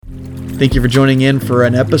Thank you for joining in for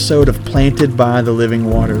an episode of Planted by the Living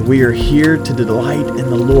Water. We are here to delight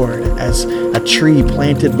in the Lord as a tree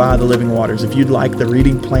planted by the living waters. If you'd like the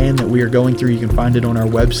reading plan that we are going through, you can find it on our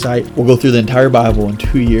website. We'll go through the entire Bible in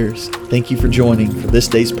 2 years. Thank you for joining for this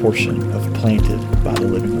day's portion of Planted by the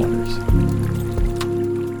Living Waters.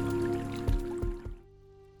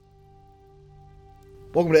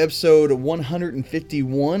 Welcome to episode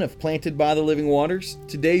 151 of Planted by the Living Waters.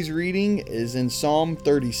 Today's reading is in Psalm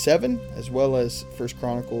 37 as well as 1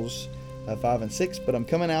 Chronicles 5 and 6, but I'm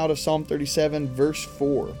coming out of Psalm 37 verse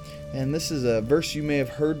 4. And this is a verse you may have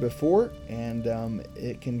heard before, and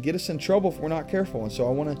it can get us in trouble if we're not careful. And so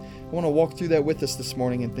I want to walk through that with us this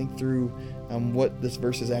morning and think through what this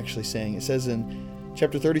verse is actually saying. It says in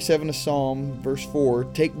Chapter 37 of Psalm, verse 4,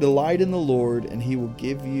 "Take delight in the Lord, and He will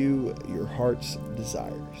give you your heart's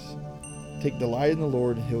desires." Take delight in the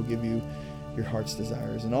Lord, and He'll give you your heart's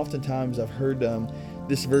desires. And oftentimes I've heard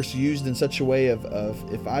this verse used in such a way of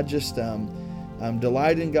if I just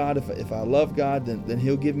delight in God, if I love God, then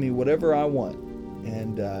He'll give me whatever I want.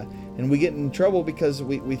 And we get in trouble because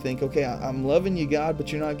we think, okay, I'm loving you, God, but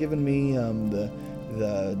you're not giving me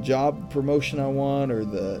the job promotion I want, or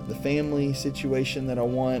the family situation that I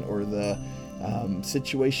want, or the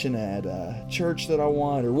situation at church that I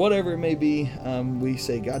want, or whatever it may be. We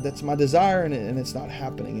say, God, that's my desire, and it's not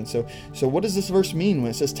happening. And so what does this verse mean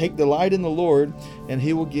when it says, take delight in the Lord, and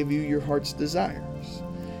He will give you your heart's desires?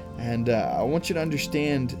 And I want you to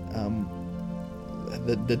understand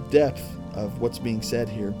the depth of what's being said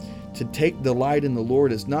here. To take delight in the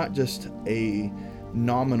Lord is not just a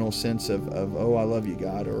nominal sense of oh, I love you,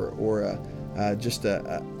 God, or just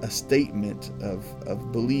a statement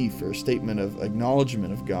of belief, or a statement of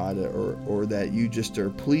acknowledgement of God, or that you just are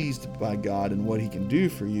pleased by God and what He can do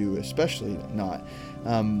for you, especially not.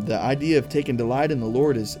 The idea of taking delight in the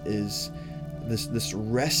Lord is this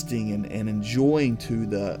resting and enjoying to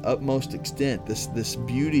the utmost extent, this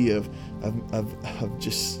beauty of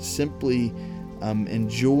just simply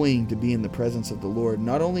enjoying to be in the presence of the Lord.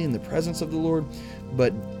 Not only in the presence of the Lord,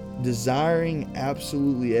 but desiring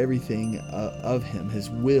absolutely everything of Him, His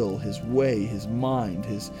will, His way, His mind,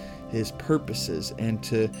 His purposes, and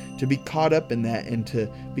to be caught up in that, and to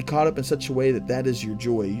be caught up in such a way that is your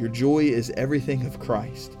joy. Your joy is everything of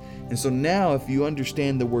Christ. And so now, if you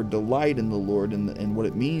understand the word delight in the Lord and what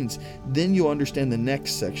it means, then you'll understand the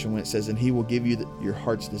next section when it says, and He will give you your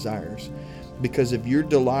heart's desires. Because if your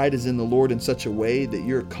delight is in the Lord in such a way that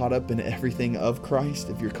you're caught up in everything of Christ,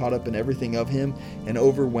 if you're caught up in everything of Him and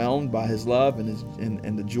overwhelmed by His love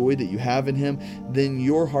and the joy that you have in Him, then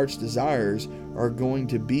your heart's desires are going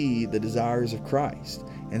to be the desires of Christ.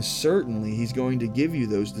 And certainly He's going to give you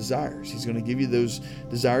those desires. He's going to give you those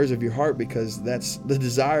desires of your heart, because that's the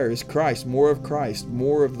desire is Christ, more of Christ,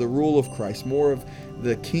 more of the rule of Christ, more of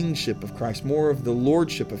the kingship of Christ, more of the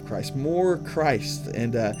lordship of Christ, more Christ.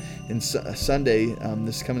 And Sunday,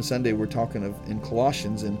 this coming Sunday, we're talking of in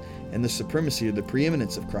Colossians and the supremacy or the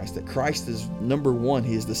preeminence of Christ, that Christ is number one.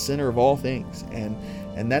 He is the center of all things.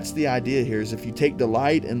 And that's the idea here, is if you take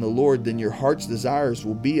delight in the Lord, then your heart's desires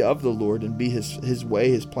will be of the Lord and be His way,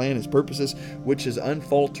 His plan, His purposes, which is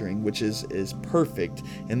unfaltering, which is perfect,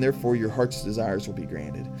 and therefore your heart's desires will be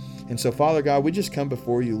granted. And so, Father God, we just come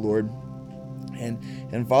before You, Lord,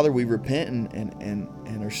 and Father, we repent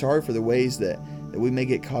and are sorry for the ways that we may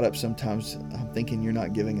get caught up sometimes thinking You're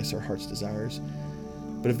not giving us our heart's desires.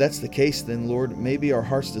 But if that's the case, then Lord, maybe our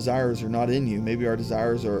heart's desires are not in You. Maybe our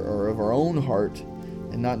desires are of our own heart,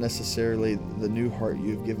 and not necessarily the new heart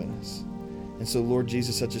You have given us. And so, Lord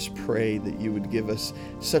Jesus, I just pray that You would give us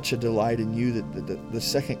such a delight in You that the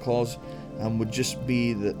second clause would just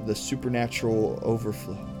be the supernatural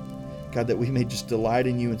overflow. God, that we may just delight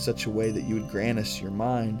in You in such a way that You would grant us Your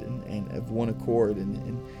mind and of one accord,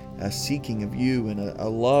 and a seeking of You, and a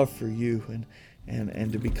love for You,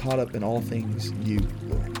 and to be caught up in all things You,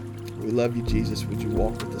 Lord. We love You, Jesus. Would You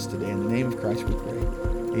walk with us today? In the name of Christ we pray.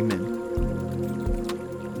 Amen.